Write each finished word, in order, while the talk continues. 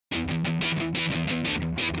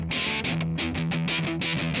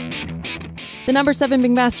The number 7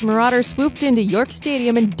 McMaster Marauders swooped into York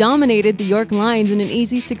Stadium and dominated the York Lions in an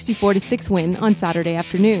easy 64-6 win on Saturday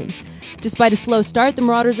afternoon. Despite a slow start, the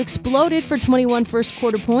Marauders exploded for 21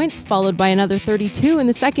 first-quarter points, followed by another 32 in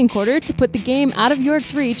the second quarter to put the game out of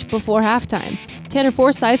York's reach before halftime. Tanner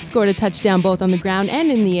Forsythe scored a touchdown both on the ground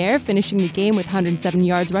and in the air, finishing the game with 107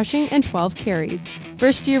 yards rushing and 12 carries.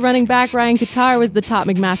 First-year running back Ryan Qatar was the top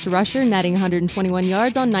McMaster rusher, netting 121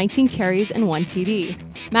 yards on 19 carries and 1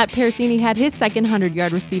 TD. Matt Parasini had his second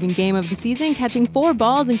 100-yard receiving game of the season, catching 4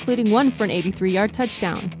 balls, including one for an 83-yard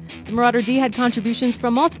touchdown. The Marauder D had contributions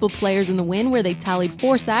from multiple players in the win, where they tallied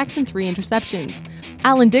 4 sacks and 3 interceptions.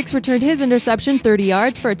 Alan Dix returned his interception 30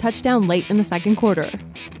 yards for a touchdown late in the second quarter.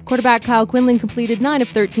 Quarterback Kyle Quinlan completed 9 of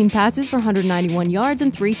 13 passes for 191 yards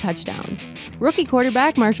and 3 touchdowns. Rookie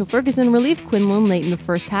quarterback Marshall Ferguson relieved Quinlan late in the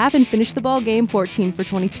first half and finished the ball game 14 for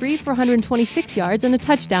 23 for 126 yards and a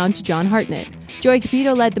touchdown to John Hartnett. Joey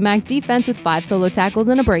Capito led the MAC defense with 5 solo tackles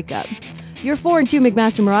and a breakup. Your 4-2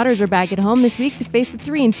 McMaster Marauders are back at home this week to face the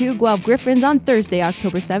 3-2 Guelph Griffins on Thursday,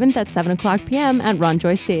 October 7th at 7 o'clock p.m. at Ron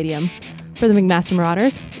Joyce Stadium. For the McMaster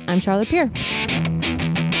Marauders, I'm Charlotte Peer.